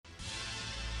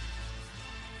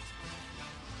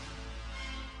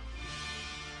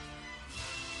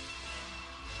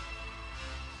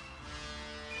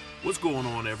What's going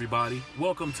on, everybody?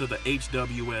 Welcome to the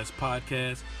HWS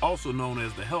podcast, also known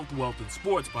as the Health, Wealth, and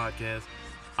Sports podcast.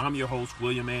 I'm your host,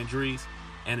 William Andrees,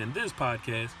 and in this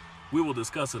podcast, we will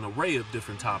discuss an array of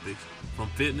different topics, from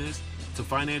fitness to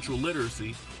financial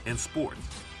literacy and sports.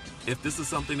 If this is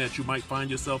something that you might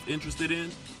find yourself interested in,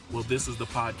 well, this is the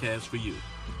podcast for you.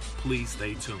 Please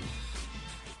stay tuned.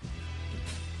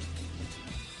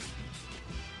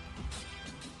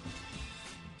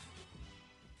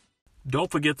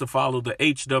 Don't forget to follow the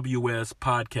HWS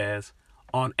podcast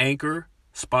on Anchor,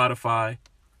 Spotify,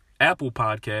 Apple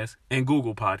Podcasts, and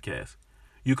Google Podcasts.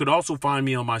 You could also find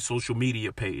me on my social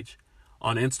media page,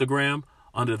 on Instagram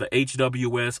under the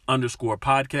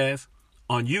HWS_podcast,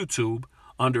 on YouTube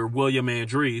under William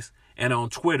Andrees, and on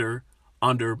Twitter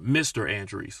under Mr.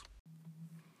 Andrees.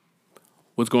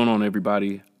 What's going on,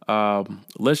 everybody?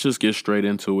 Let's just get straight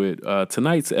into it.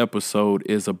 Tonight's episode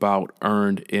is about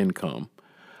earned income.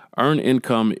 Earned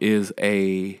income is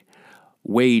a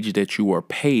wage that you are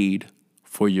paid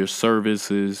for your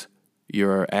services,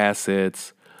 your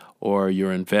assets, or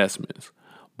your investments.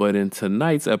 But in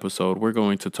tonight's episode, we're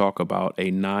going to talk about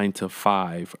a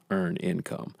 9-to-5 earned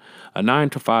income. A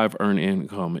 9-to-5 earned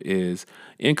income is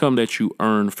income that you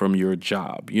earn from your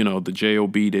job. You know, the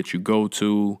job that you go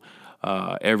to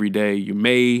every day. You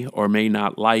may or may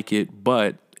not like it,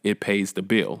 but it pays the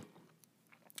bill.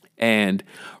 And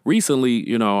recently,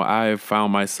 I've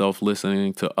found myself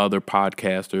listening to other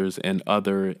podcasters and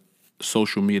other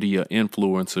social media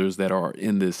influencers that are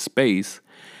in this space.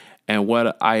 And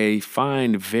what I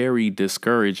find very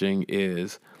discouraging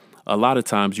is a lot of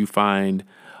times you find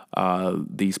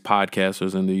these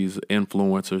podcasters and these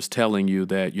influencers telling you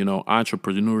that,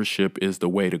 entrepreneurship is the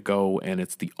way to go and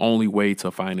it's the only way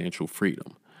to financial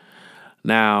freedom.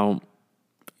 Now,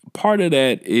 part of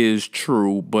that is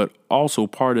true, but also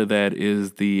part of that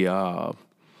is the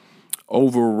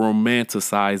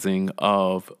over-romanticizing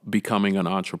of becoming an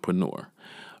entrepreneur.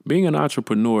 Being an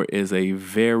entrepreneur is a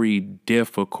very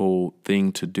difficult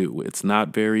thing to do. It's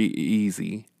not very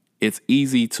easy. It's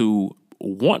easy to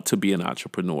want to be an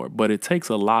entrepreneur, but it takes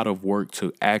a lot of work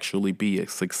to actually be a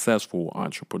successful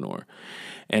entrepreneur.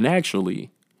 And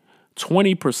actually,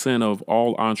 20% of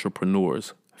all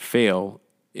entrepreneurs fail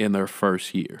in their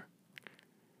first year.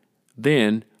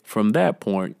 Then from that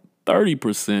point,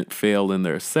 30% fail in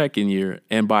their second year.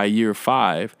 And by year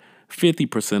 5,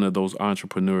 50% of those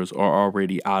entrepreneurs are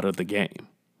already out of the game.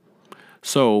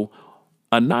 So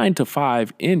a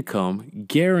 9-to-5 income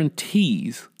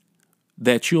guarantees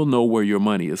that you'll know where your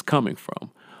money is coming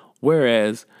from.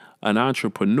 Whereas an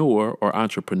entrepreneur or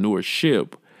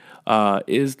entrepreneurship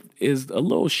is a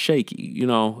little shaky.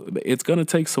 It's going to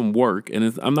take some work,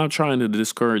 and I'm not trying to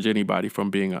discourage anybody from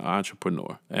being an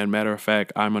entrepreneur. And matter of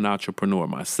fact, I'm an entrepreneur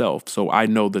myself, so I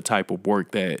know the type of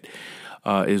work that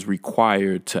is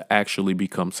required to actually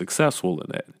become successful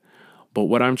in that. But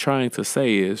what I'm trying to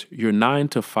say is your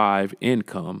 9-to-5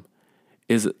 income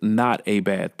is not a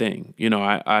bad thing.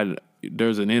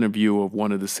 There's an interview of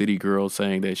one of the city girls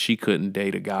saying that she couldn't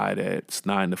date a guy that's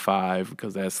 9-to-5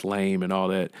 because that's lame and all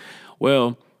that.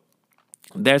 Well,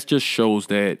 that just shows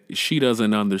that she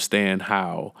doesn't understand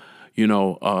how,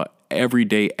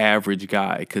 everyday average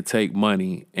guy could take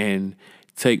money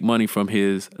from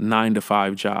his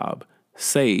 9-to-5 job,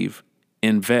 save,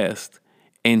 invest,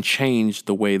 and change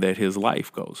the way that his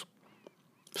life goes.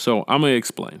 So I'm going to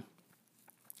explain.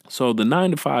 So the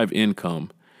 9-to-5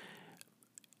 income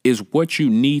is what you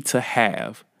need to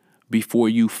have before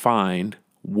you find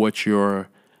what your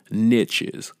niche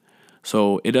is.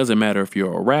 So it doesn't matter if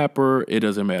you're a rapper, it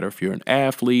doesn't matter if you're an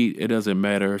athlete, it doesn't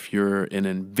matter if you're an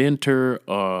inventor,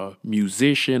 a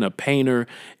musician, a painter,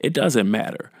 it doesn't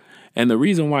matter. And the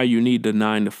reason why you need the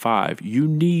 9-to-5, you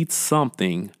need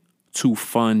something to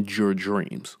fund your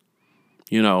dreams.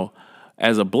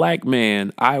 As a black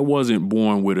man, I wasn't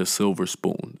born with a silver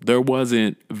spoon. There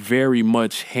wasn't very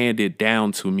much handed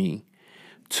down to me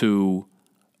to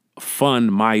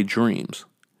fund my dreams.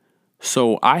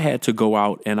 So I had to go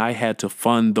out and I had to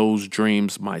fund those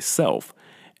dreams myself.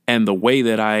 And the way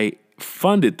that I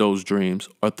funded those dreams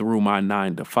are through my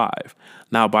 9-to-5.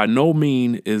 Now, by no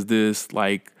means is this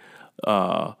like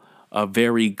a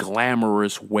very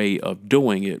glamorous way of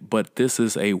doing it, but this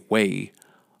is a way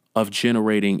of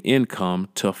generating income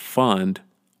to fund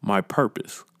my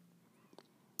purpose.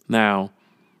 Now,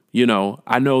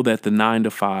 I know that the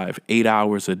 9-to-5, 8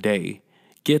 hours a day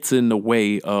gets in the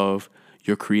way of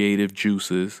your creative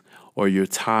juices or your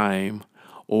time,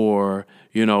 or,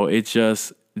 it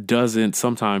just doesn't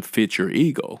sometimes fit your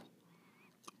ego.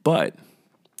 But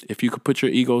if you could put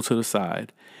your ego to the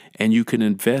side and you can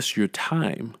invest your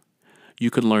time,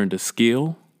 you can learn the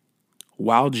skill,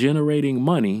 while generating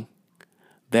money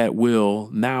that will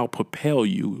now propel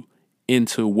you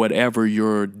into whatever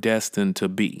you're destined to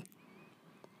be.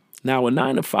 Now, a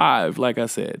 9 to 5, like I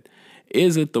said,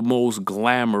 isn't the most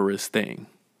glamorous thing.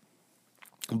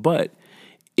 But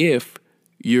if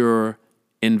you're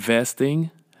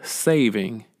investing,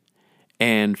 saving,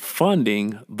 and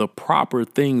funding the proper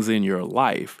things in your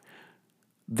life,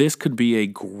 this could be a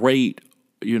great,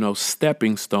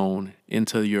 stepping stone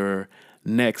into your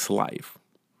next life.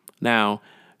 Now,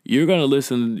 you're going to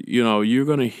listen, you're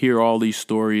going to hear all these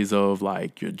stories of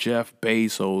like your Jeff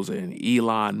Bezos and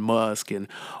Elon Musk and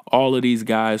all of these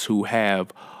guys who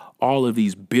have all of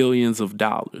these billions of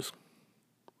dollars.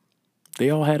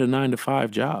 They all had a 9 to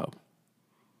 5 job.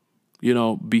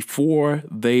 Before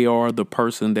they are the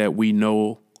person that we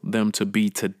know them to be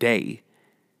today,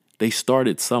 they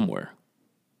started somewhere.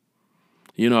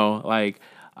 Like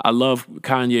I love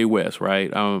Kanye West,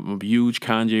 right? I'm a huge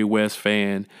Kanye West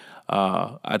fan.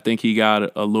 I think he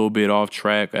got a little bit off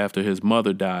track after his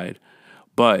mother died.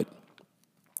 But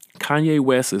Kanye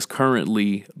West is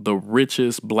currently the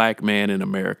richest black man in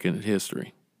American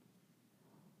history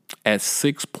at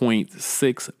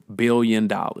 $6.6 billion.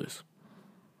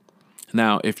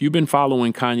 Now, if you've been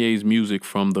following Kanye's music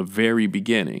from the very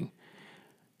beginning,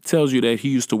 it tells you that he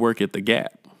used to work at the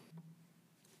Gap.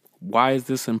 Why is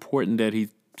this important that he's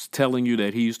telling you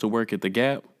that he used to work at the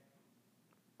Gap?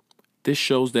 This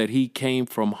shows that he came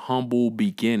from humble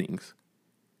beginnings.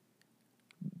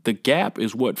 The Gap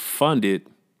is what funded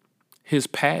his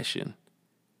passion.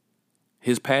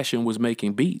 His passion was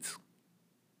making beats.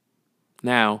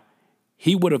 Now,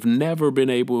 he would have never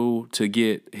been able to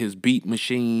get his beat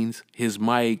machines, his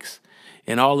mics,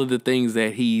 and all of the things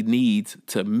that he needs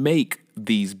to make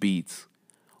these beats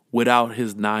without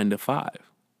his 9 to 5.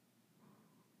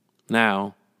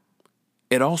 Now,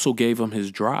 it also gave him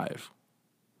his drive.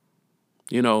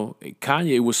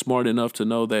 Kanye was smart enough to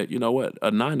know that,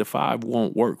 a 9 to 5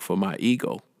 won't work for my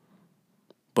ego,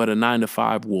 but a 9 to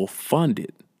 5 will fund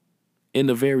it in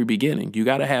the very beginning. You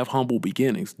got to have humble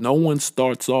beginnings. No one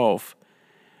starts off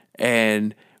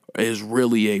and is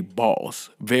really a boss.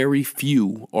 Very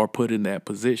few are put in that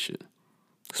position,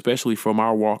 especially from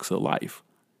our walks of life.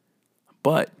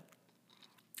 But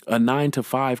a 9 to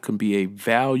 5 can be a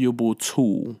valuable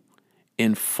tool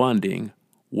in funding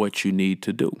what you need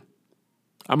to do.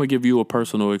 I'm going to give you a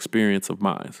personal experience of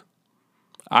mine.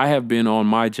 I have been on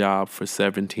my job for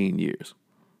 17 years.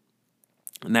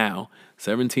 Now,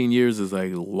 17 years is a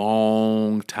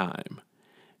long time.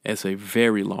 It's a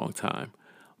very long time.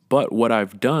 But what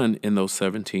I've done in those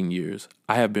 17 years,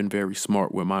 I have been very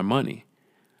smart with my money.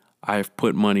 I've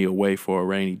put money away for a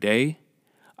rainy day.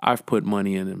 I've put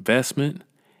money in investment.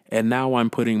 And now I'm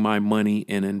putting my money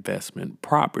in investment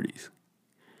properties.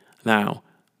 Now,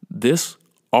 this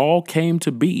all came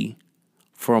to be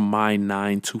from my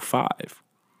 9 to 5.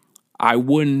 I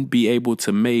wouldn't be able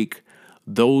to make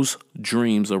those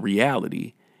dreams a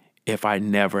reality if I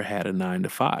never had a 9 to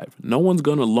 5. No one's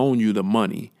going to loan you the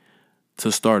money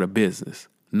to start a business.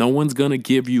 No one's going to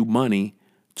give you money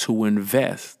to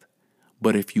invest.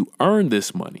 But if you earn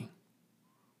this money,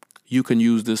 you can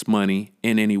use this money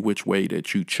in any which way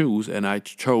that you choose. And I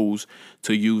chose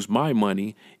to use my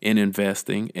money in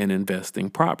investing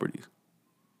properties.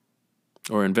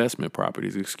 Or investment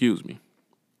properties, excuse me.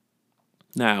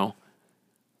 Now,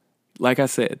 like I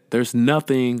said, there's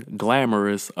nothing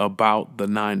glamorous about the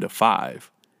 9 to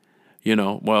 5.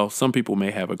 Some people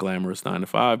may have a glamorous 9 to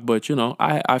 5, but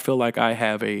I feel like I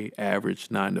have a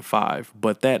average 9 to 5.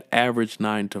 But that average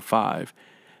 9 to 5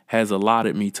 has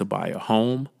allotted me to buy a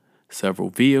home, several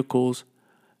vehicles,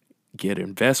 get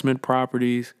investment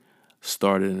properties,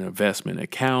 start an investment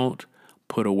account,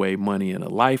 put away money in a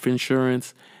life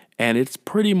insurance, and it's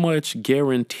pretty much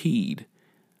guaranteed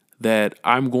that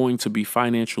I'm going to be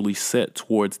financially set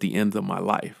towards the end of my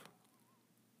life.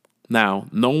 Now,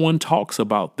 no one talks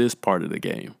about this part of the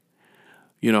game.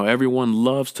 Everyone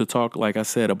loves to talk, like I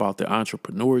said, about the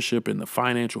entrepreneurship and the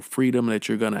financial freedom that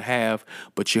you're going to have,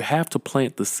 but you have to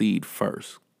plant the seed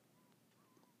first.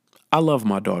 I love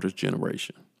my daughter's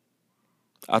generation.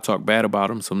 I talk bad about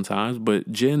them sometimes,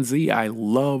 but Gen Z, I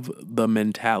love the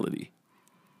mentality.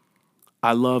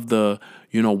 I love the,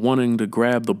 wanting to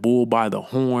grab the bull by the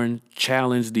horn,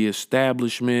 challenge the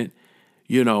establishment.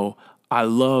 I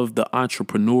love the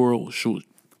entrepreneurial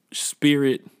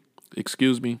spirit.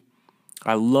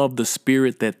 I love the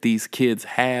spirit that these kids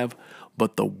have.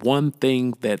 But the one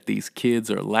thing that these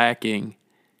kids are lacking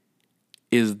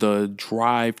is the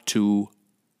drive to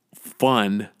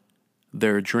fund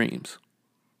their dreams.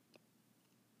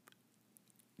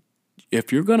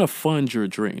 If you're going to fund your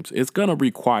dreams, it's going to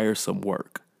require some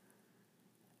work.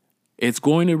 It's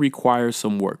going to require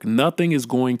some work. Nothing is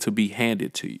going to be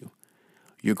handed to you.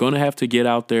 You're going to have to get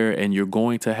out there and you're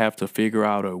going to have to figure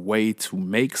out a way to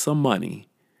make some money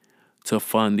to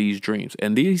fund these dreams.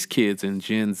 And these kids in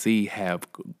Gen Z have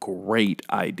great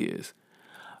ideas.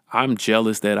 I'm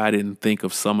jealous that I didn't think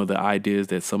of some of the ideas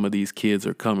that some of these kids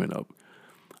are coming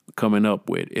up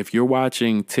with. If you're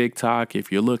watching TikTok,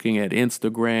 if you're looking at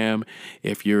Instagram,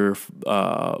 if you're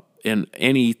in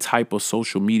any type of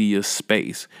social media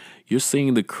space, you're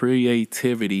seeing the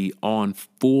creativity on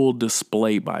full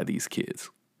display by these kids.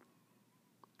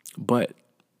 But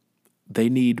they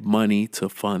need money to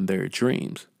fund their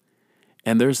dreams.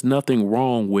 And there's nothing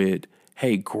wrong with,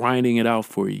 hey, grinding it out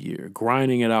for a year,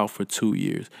 grinding it out for 2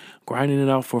 years, grinding it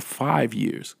out for 5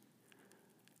 years,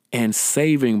 and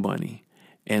saving money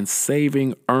and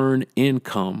saving earned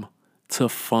income to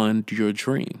fund your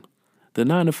dream. The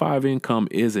 9-to-5 income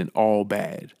isn't all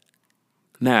bad.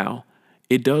 Now,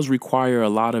 it does require a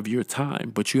lot of your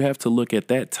time, but you have to look at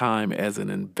that time as an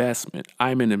investment.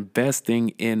 I'm investing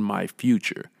in my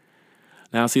future.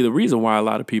 Now, see, the reason why a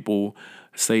lot of people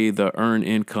say the earned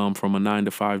income from a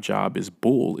 9-to-5 job is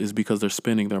bull is because they're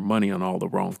spending their money on all the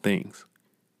wrong things.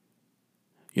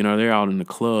 You know, they're out in the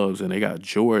clubs and they got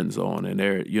Jordans on and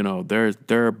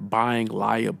they're buying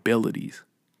liabilities.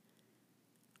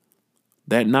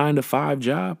 That 9-to-5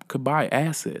 job could buy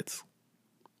assets.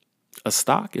 A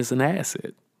stock is an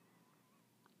asset.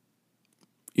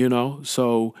 You know,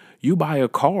 so you buy a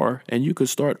car and you could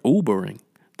start Ubering.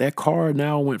 That car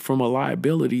now went from a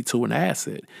liability to an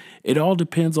asset. It all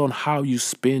depends on how you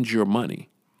spend your money.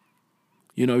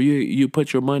 You know, you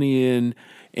put your money in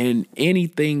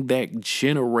anything that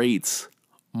generates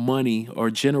money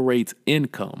or generates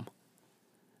income.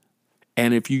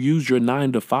 And if you use your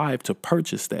 9-to-5 to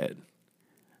purchase that,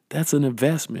 that's an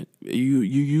investment. You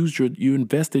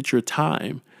invested your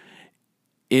time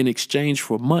in exchange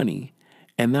for money,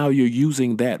 and now you're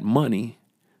using that money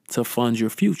to fund your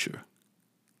future.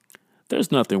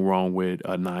 There's nothing wrong with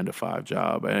a 9-to-5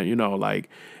 job. And,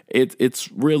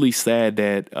 it's really sad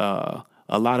that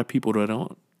a lot of people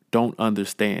don't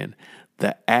understand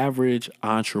the average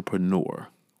entrepreneur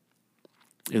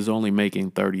is only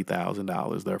making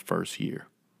 $30,000 their first year.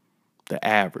 The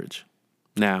average.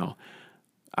 Now,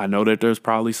 I know that there's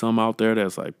probably some out there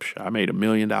that's like, I made $1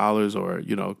 million, or,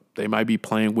 they might be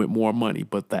playing with more money,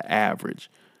 but the average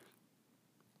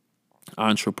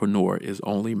entrepreneur is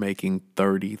only making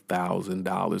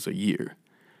 $30,000 a year.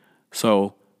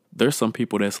 So there's some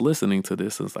people that's listening to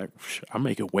this and it's like, I'm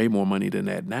making way more money than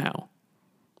that now.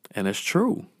 And it's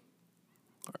true.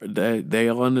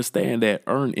 They'll understand that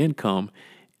earned income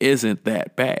isn't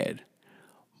that bad.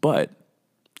 But,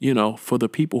 for the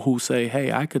people who say,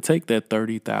 hey, I could take that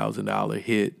 $30,000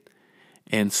 hit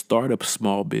and start a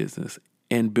small business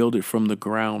and build it from the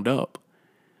ground up,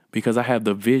 because I have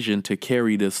the vision to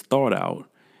carry this thought out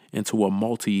into a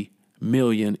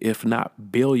multi-million, if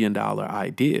not billion-dollar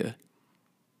idea.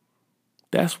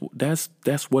 That's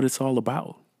what it's all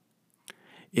about.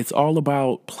 It's all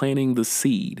about planting the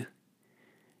seed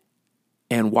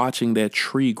and watching that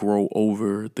tree grow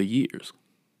over the years.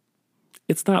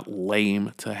 It's not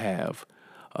lame to have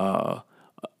a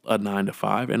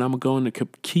 9-to-5, and I'm going to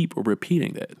keep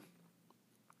repeating that.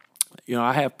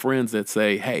 I have friends that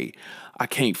say, hey, I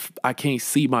can't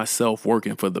see myself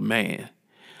working for the man.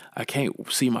 I can't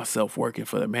see myself working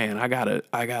for the man. I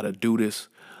gotta do this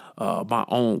my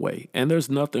own way. And there's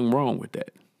nothing wrong with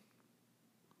that.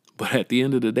 But at the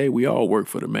end of the day, we all work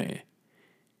for the man.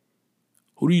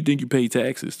 Who do you think you pay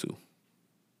taxes to?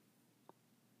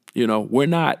 We're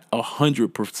not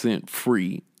 100%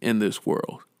 free in this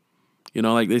world.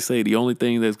 Like they say, the only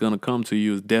thing that's going to come to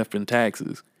you is death and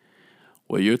taxes.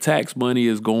 Well, your tax money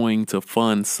is going to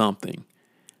fund something.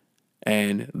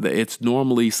 And it's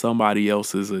normally somebody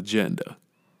else's agenda.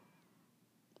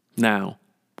 Now,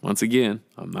 once again,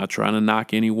 I'm not trying to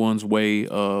knock anyone's way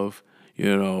of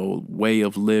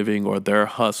living or their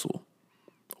hustle.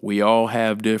 We all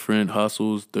have different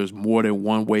hustles. There's more than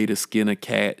one way to skin a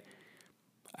cat.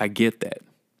 I get that.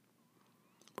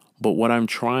 But what I'm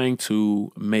trying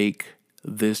to make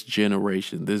this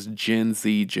generation, this Gen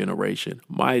Z generation,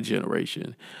 my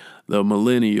generation, the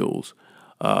millennials,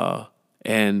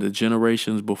 and the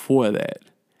generations before that,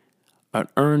 an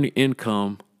earned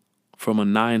income from a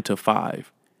 9-to-5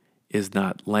 is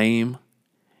not lame.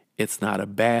 It's not a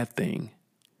bad thing.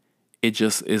 It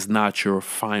just is not your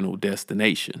final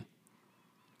destination.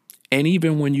 And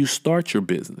even when you start your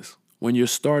business, when you're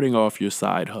starting off your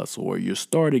side hustle or you're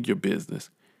starting your business,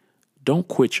 don't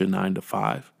quit your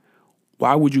 9-to-5.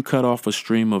 Why would you cut off a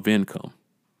stream of income?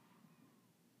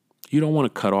 You don't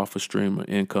want to cut off a stream of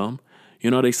income.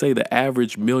 They say the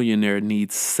average millionaire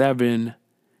needs 7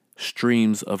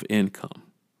 streams of income.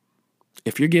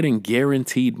 If you're getting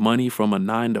guaranteed money from a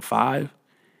 9 to 5,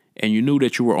 and you knew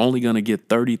that you were only going to get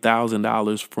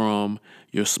 $30,000 from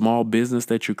your small business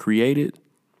that you created,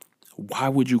 why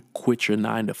would you quit your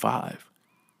 9 to 5?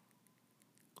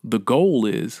 The goal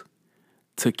is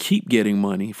to keep getting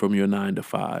money from your 9 to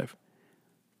 5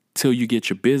 till you get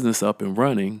your business up and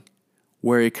running,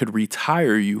 where it could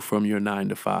retire you from your 9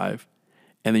 to 5.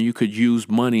 And then you could use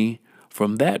money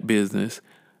from that business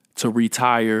to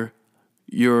retire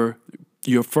your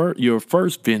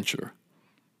first venture.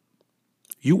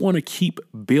 You want to keep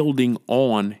building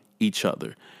on each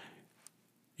other.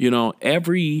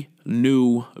 Every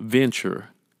new venture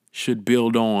should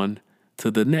build on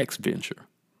to the next venture.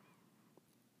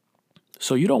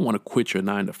 So you don't want to quit your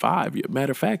 9 to 5.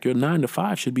 Matter of fact, your 9 to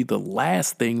 5 should be the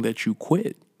last thing that you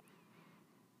quit.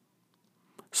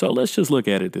 So let's just look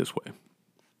at it this way.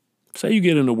 Say you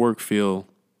get in the work field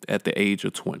at the age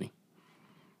of 20.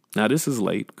 Now, this is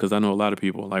late because I know a lot of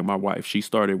people, like my wife, she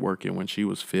started working when she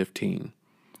was 15.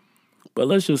 But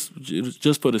let's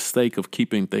just for the sake of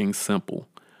keeping things simple,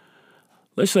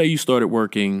 let's say you started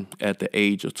working at the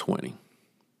age of 20.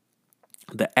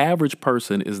 The average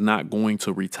person is not going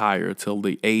to retire till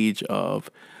the age of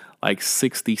like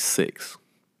 66.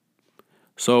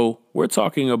 So we're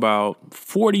talking about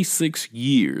 46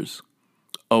 years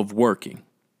of working.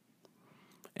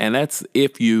 And that's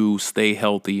if you stay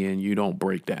healthy and you don't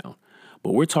break down.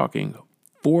 But we're talking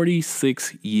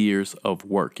 46 years of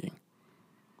working.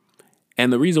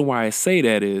 And the reason why I say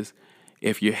that is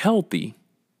if you're healthy,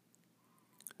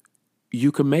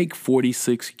 you can make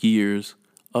 46 years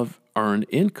of earned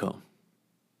income.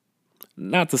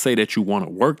 Not to say that you want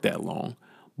to work that long,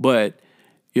 but,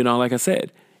 like I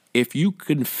said, if you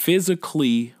can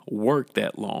physically work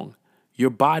that long, your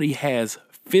body has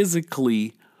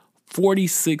physically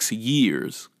 46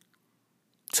 years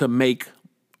to make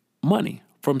money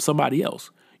from somebody else.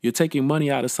 You're taking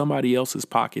money out of somebody else's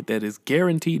pocket that is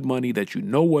guaranteed money that you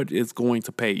know what is going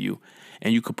to pay you,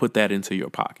 and you could put that into your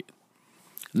pocket.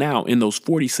 Now, in those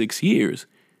 46 years,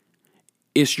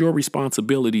 it's your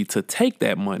responsibility to take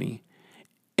that money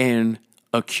and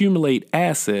accumulate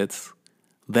assets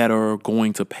that are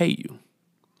going to pay you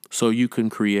so you can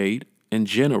create and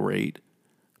generate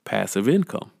passive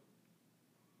income.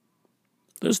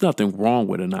 There's nothing wrong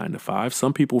with a 9 to 5.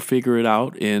 Some people figure it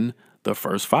out in the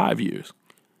first 5 years.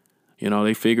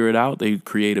 They figure it out, they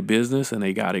create a business and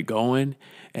they got it going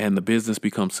and the business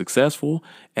becomes successful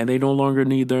and they no longer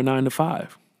need their 9 to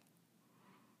 5.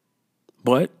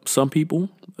 But some people,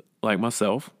 like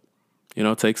myself,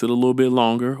 it takes it a little bit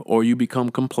longer, or you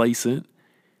become complacent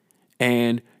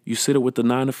and you sit it with the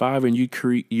 9 to 5 and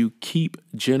you keep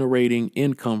generating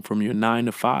income from your 9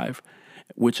 to 5,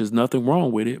 which is nothing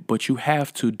wrong with it, but you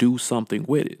have to do something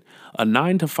with it. A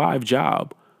 9 to 5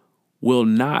 job will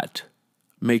not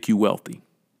make you wealthy.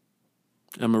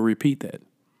 I'm going to repeat that.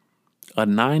 A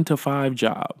 9 to 5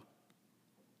 job,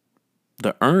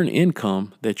 the earned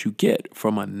income that you get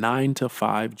from a 9 to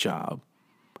 5 job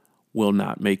will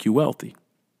not make you wealthy.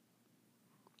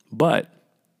 But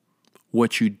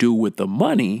what you do with the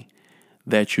money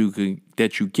that you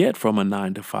get from a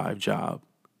 9 to 5 job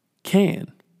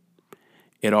can.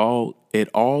 It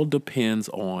all depends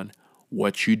on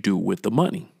what you do with the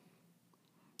money.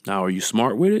 Now, are you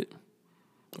smart with it?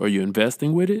 Are you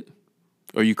investing with it?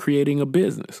 Are you creating a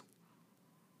business?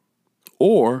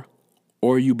 Or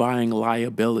are you buying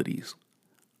liabilities,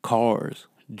 cars,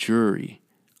 jewelry,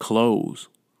 clothes,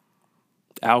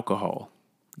 alcohol,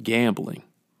 gambling?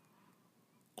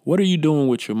 What are you doing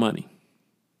with your money?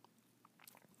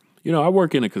 I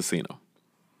work in a casino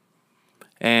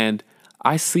and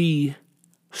I see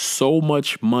so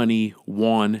much money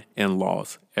won and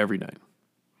lost every night.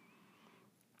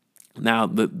 Now,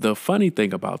 the funny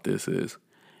thing about this is,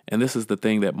 and this is the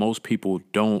thing that most people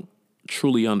don't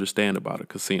truly understand about a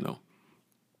casino,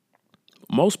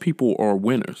 most people are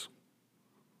winners.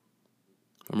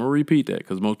 I'm going to repeat that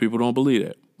because most people don't believe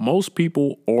that. Most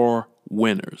people are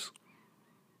winners.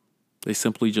 They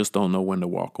simply just don't know when to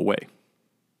walk away.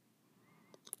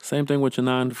 Same thing with your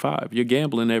 9 to 5. You're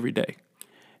gambling every day.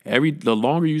 The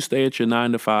longer you stay at your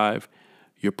 9 to 5,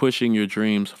 you're pushing your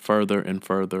dreams further and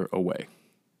further away.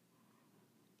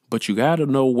 But you got to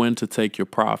know when to take your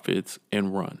profits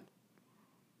and run.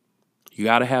 You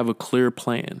got to have a clear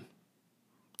plan.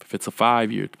 If it's a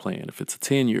 5-year plan, if it's a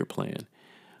 10-year plan,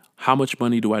 how much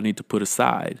money do I need to put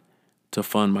aside to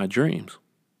fund my dreams?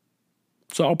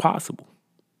 It's all possible.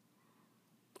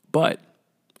 But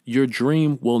your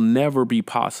dream will never be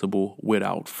possible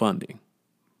without funding.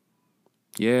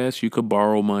 Yes, you could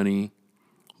borrow money.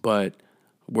 But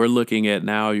we're looking at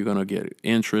now you're going to get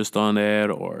interest on that,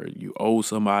 or you owe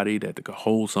somebody that they could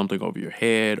hold something over your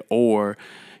head, or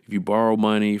if you borrow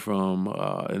money from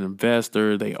an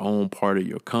investor, they own part of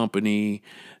your company.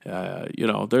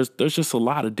 There's just a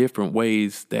lot of different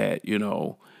ways that,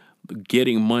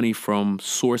 getting money from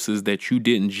sources that you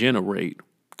didn't generate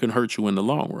can hurt you in the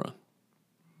long run.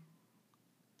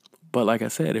 But like I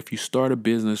said, if you start a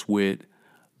business with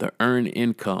the earned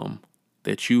income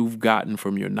that you've gotten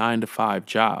from your 9-to-5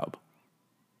 job,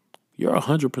 you're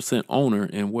 100% owner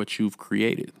in what you've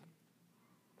created.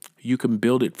 You can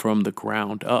build it from the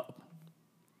ground up.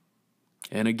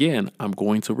 And again, I'm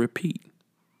going to repeat,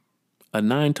 a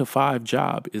 9-to-5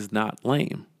 job is not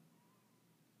lame.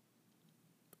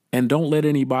 And don't let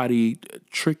anybody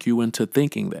trick you into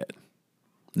thinking that.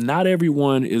 Not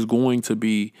everyone is going to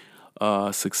be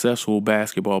a successful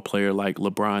basketball player like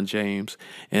LeBron James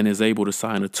and is able to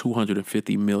sign a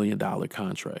 $250 million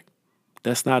contract.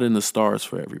 That's not in the stars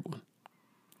for everyone.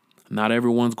 Not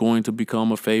everyone's going to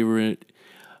become a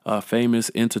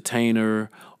famous entertainer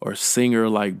or singer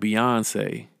like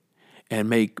Beyonce and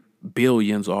make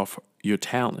billions off your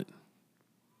talent.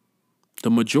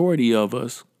 The majority of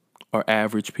us are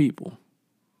average people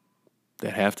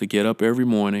that have to get up every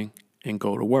morning and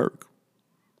go to work.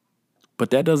 But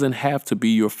that doesn't have to be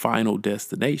your final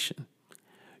destination.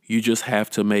 You just have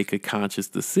to make a conscious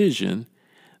decision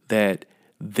that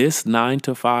this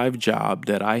 9-to-5 job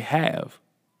that I have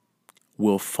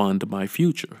will fund my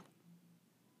future.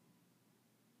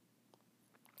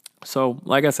 So,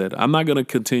 like I said, I'm not going to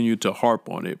continue to harp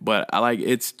on it, but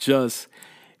it's just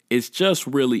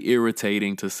really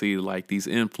irritating to see like these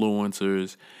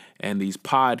influencers and these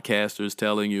podcasters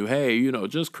telling you, hey,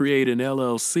 just create an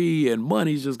LLC and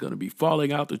money's just going to be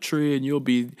falling out the tree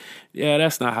and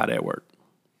that's not how that works.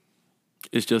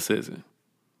 It just isn't.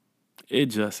 It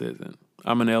just isn't.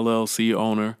 I'm an LLC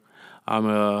owner. I'm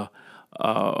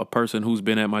a person who's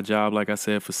been at my job, like I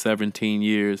said, for 17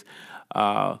 years.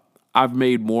 I've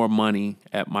made more money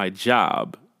at my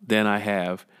job than I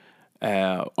have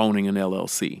owning an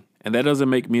LLC. And that doesn't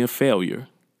make me a failure.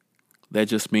 That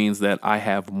just means that I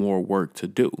have more work to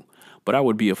do. But I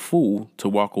would be a fool to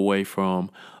walk away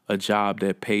from a job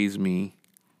that pays me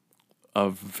a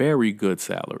very good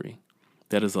salary,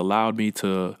 that has allowed me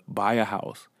to buy a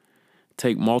house,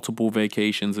 take multiple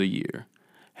vacations a year,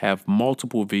 have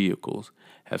multiple vehicles,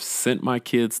 have sent my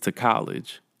kids to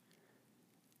college,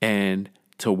 and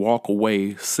to walk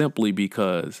away simply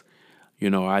because,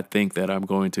 I think that I'm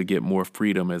going to get more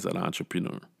freedom as an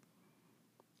entrepreneur.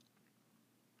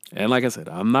 And like I said,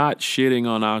 I'm not shitting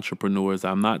on entrepreneurs.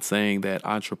 I'm not saying that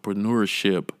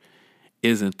entrepreneurship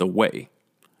isn't the way,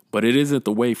 but it isn't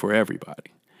the way for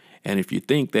everybody. And if you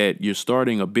think that you're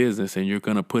starting a business and you're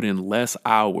going to put in less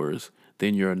hours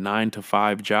than your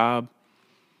 9-to-5 job,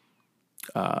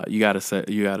 you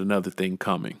got another thing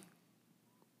coming.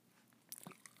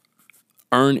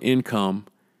 Earn income,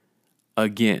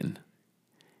 again,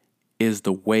 is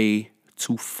the way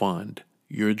to fund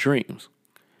your dreams.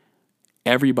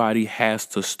 Everybody has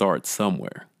to start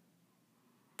somewhere.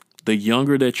 The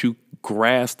younger that you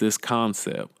grasp this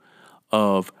concept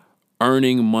of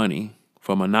earning money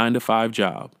from a 9-to-5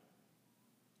 job,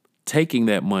 taking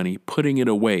that money, putting it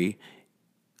away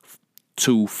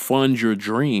to fund your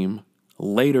dream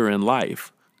later in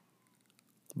life,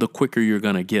 the quicker you're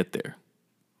going to get there.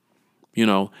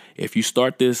 If you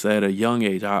start this at a young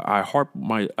age, I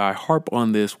harp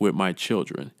on this with my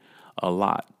children a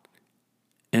lot.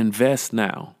 Invest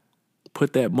now.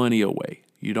 Put that money away.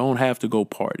 You don't have to go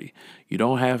party. You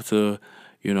don't have to,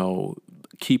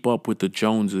 keep up with the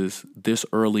Joneses this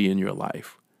early in your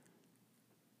life.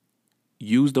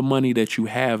 Use the money that you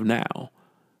have now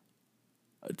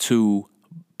to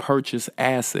purchase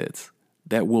assets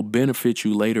that will benefit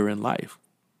you later in life.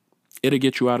 It'll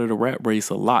get you out of the rat race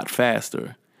a lot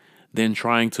faster than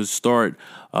trying to start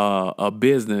a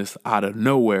business out of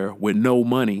nowhere with no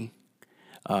money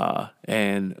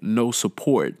and no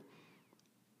support.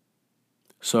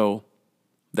 So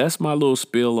that's my little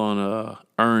spiel on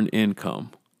earned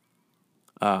income.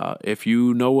 If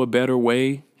you know a better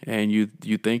way and you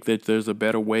think that there's a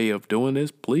better way of doing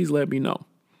this, please let me know.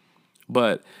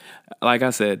 But like I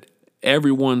said,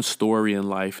 everyone's story in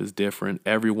life is different.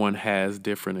 Everyone has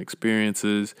different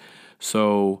experiences.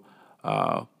 So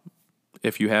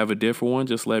if you have a different one,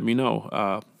 just let me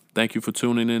know. Thank you for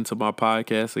tuning into my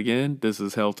podcast again. This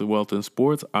is Health and Wealth in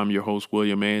Sports. I'm your host,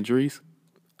 William Andrews,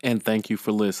 and thank you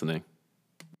for listening.